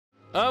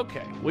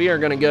Okay, we are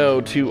going to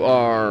go to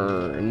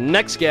our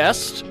next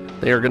guest.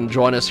 They are going to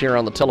join us here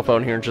on the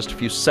telephone here in just a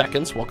few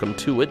seconds. Welcome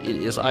to it. It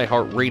is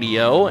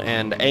iHeartRadio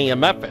and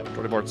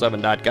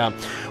AMFM247.com.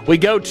 We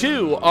go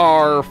to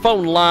our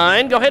phone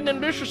line. Go ahead and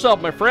introduce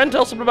yourself, my friend.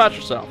 Tell us something about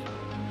yourself.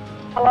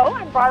 Hello,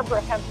 I'm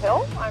Barbara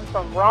Hemphill. I'm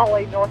from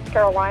Raleigh, North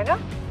Carolina.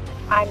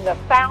 I'm the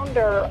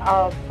founder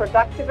of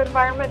Productive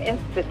Environment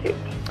Institute.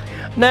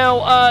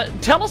 Now,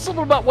 tell us a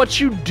little about what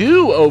you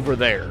do over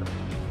there.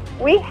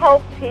 We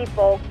help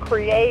people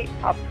create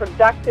a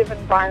productive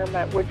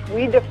environment, which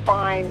we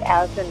define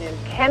as an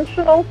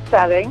intentional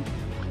setting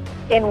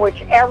in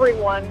which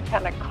everyone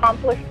can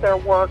accomplish their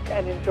work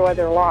and enjoy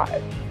their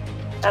lives.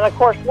 And of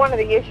course, one of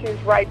the issues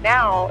right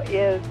now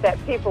is that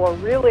people are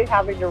really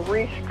having to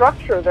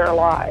restructure their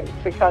lives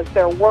because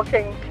they're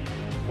working,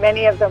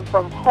 many of them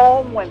from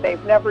home when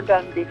they've never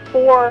done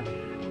before,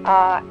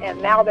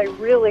 and now they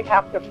really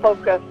have to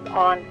focus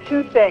on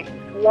two things.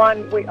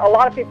 One, a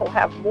lot of people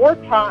have more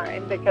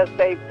time because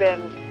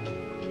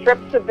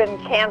trips have been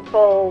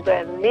canceled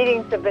and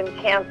meetings have been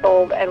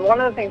canceled. And one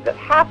of the things that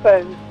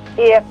happens,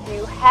 if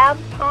you have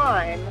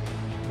time,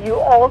 you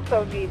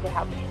also need to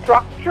have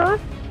structure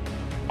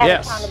and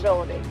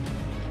accountability.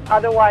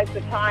 Otherwise,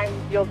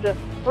 you'll just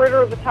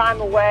fritter the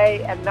time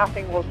away and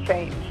nothing will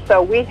change.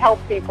 So we help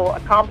people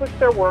accomplish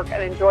their work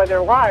and enjoy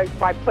their lives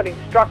by putting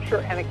structure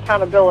and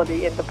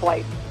accountability into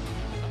place.